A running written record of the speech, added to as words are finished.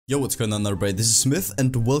Yo, what's going on everybody, this is Smith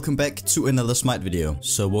and welcome back to another Smite video.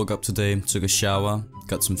 So woke up today, took a shower,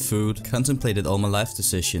 got some food, contemplated all my life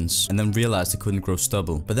decisions, and then realized I couldn't grow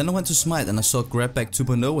stubble. But then I went to Smite and I saw Grabback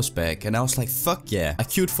 2.0 was back, and I was like, fuck yeah. I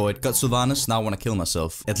queued for it, got SYLVANUS, now I wanna kill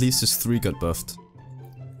myself. At least his 3 got buffed.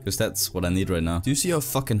 Because that's what I need right now. Do you see how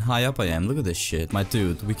fucking high up I am? Look at this shit. My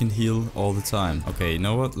dude, we can heal all the time. Okay, you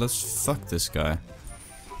know what? Let's fuck this guy.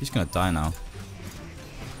 He's gonna die now.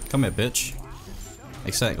 Come here, bitch.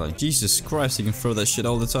 Exactly. Jesus Christ, he can throw that shit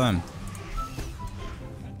all the time.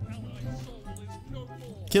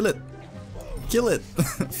 Kill it! Kill it!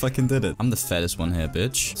 Fucking did it. I'm the fattest one here,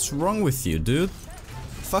 bitch. What's wrong with you, dude?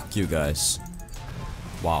 Fuck you guys.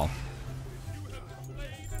 Wow.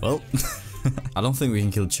 Well, I don't think we can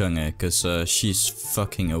kill Chang'e, because she's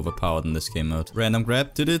fucking overpowered in this game mode. Random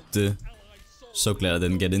grab, did it? So glad I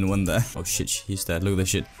didn't get in one there. Oh shit, he's dead. Look at this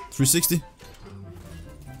shit. 360.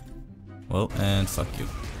 Well, and fuck you.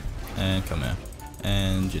 And come here.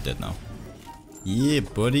 And you're dead now. Yeah,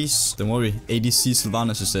 buddies. Don't worry, ADC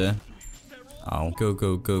SYLVANUS is there. Ow. Go,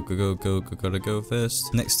 gotta go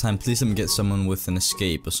fast. Next time, please let me get someone with an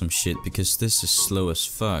escape or some shit, because this is slow as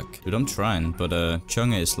fuck. Dude, I'm trying, but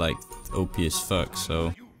Chang'e is like OP as fuck,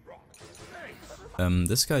 so...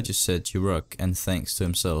 this guy just said you rock, and thanks to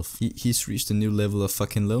himself. He's reached a new level of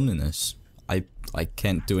fucking loneliness. I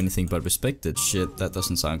can't do anything but respect it. Shit, that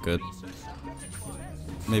doesn't sound good.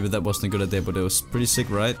 Maybe that wasn't a good idea, but it was pretty sick,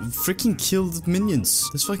 right? Freaking killed minions!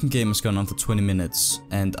 This fucking game has gone on for 20 minutes,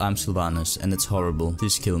 and I'm SYLVANUS, and it's horrible.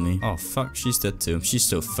 Please kill me. Oh fuck, she's dead too. She's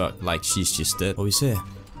so fucked, like she's just dead. Oh, he's here.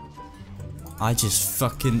 I just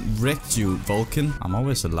fucking wrecked you, Vulcan. I'm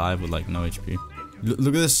always alive with like no HP.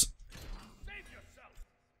 Look at this!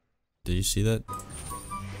 Did you see that?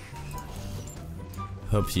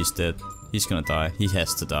 Hope he's dead. He's gonna die. He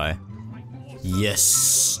has to die.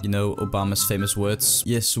 Yes! You know Obama's famous words?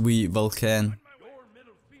 Yes, we Vulcan.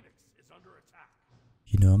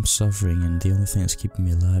 You know I'm suffering and the only thing that's keeping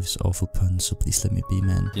me alive is awful puns, so please let me be,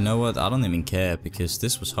 man. You know what? I don't even care because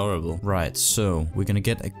this was horrible. Right, so we're gonna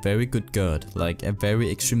get a very good god. Like a very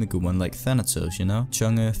extremely good one like Thanatos, you know?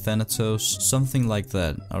 Chang'e, Thanatos, something like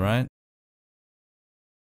that, alright?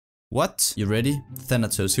 What? You ready?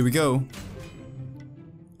 Thanatos, here we go.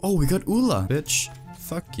 Oh, we got Ula, bitch.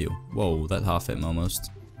 Fuck you. Whoa, that half hit me almost.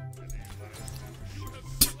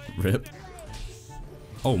 Rip.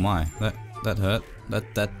 Oh my, that hurt.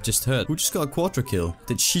 That just hurt. Who just got a quadra kill?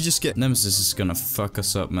 Did she just get... Nemesis is gonna fuck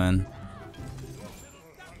us up, man.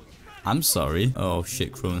 I'm sorry. Oh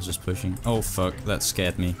shit, Cronus is pushing. Oh fuck, that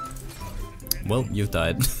scared me. Well, you've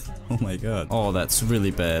died. Oh my god. Oh, that's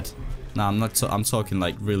really bad. Nah, I'm talking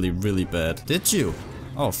like really bad. Did you?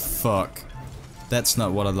 Oh fuck. That's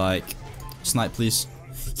not what I like. Snipe, please.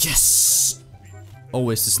 Yes!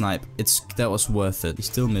 Always the snipe. That was worth it. He's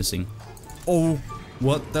still missing. Oh,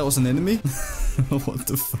 what? That was an enemy? What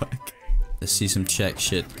the fuck? Let's see some check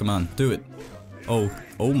shit. Come on, do it. Oh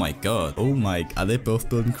my god. Oh my, are they both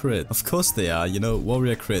building crit? Of course they are. You know,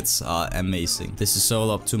 warrior crits are amazing. This is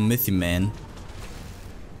all up to MythyMoo.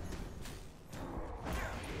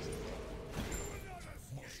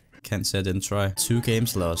 Can't say I didn't try. 2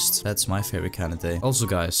 games lost. That's my favorite kind of day. Also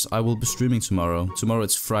guys, I will be streaming tomorrow. Tomorrow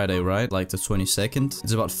it's Friday, right? Like the 22nd.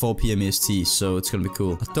 It's about 4 PM EST, so it's gonna be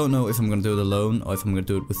cool. I don't know if I'm gonna do it alone or if I'm gonna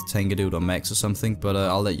do it with Tango Dude or Max or something, but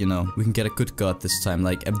I'll let you know. We can get a good god this time,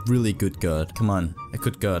 like a really good god. Come on, a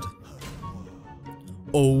good god.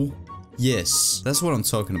 Oh, yes. That's what I'm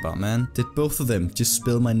talking about, man. Did both of them just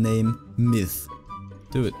spell my name, Myth?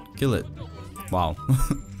 Do it. Kill it. Wow.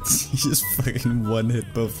 He just fucking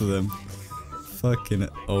one-hit both of them. Fucking...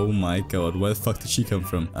 Oh my god, where the fuck did she come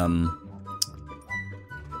from?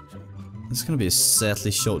 It's gonna be a sadly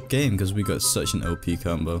short game because we got such an OP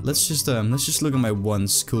combo. Let's just look at my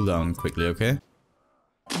one's cooldown quickly, okay?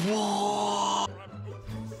 Whoa.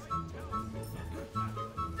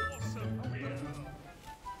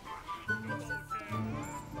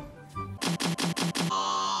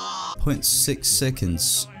 0.6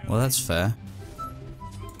 seconds. Well, that's fair.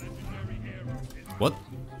 What?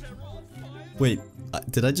 Wait,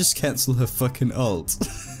 did I just cancel her fucking ult?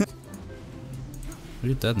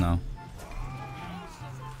 You're dead now.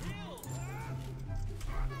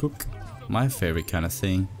 Book. My favorite kind of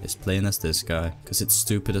thing is playing as this guy, because it's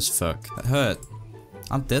stupid as fuck. That hurt.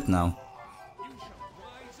 I'm dead now.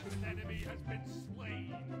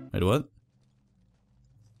 Wait, what?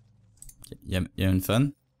 You having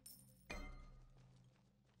fun?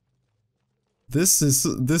 This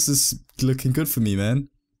is looking good for me, man.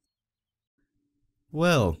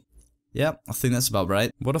 Well, Yeah, I think that's about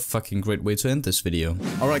right. What a fucking great way to end this video.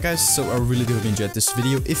 Alright guys, so I really do hope you enjoyed this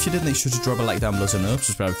video. If you did, make sure to drop a like down below so know,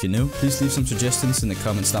 subscribe if you're new. Please leave some suggestions in the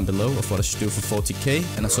comments down below of what I should do for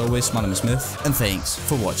 40k. And as always, my name is Myth, and thanks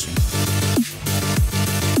for watching.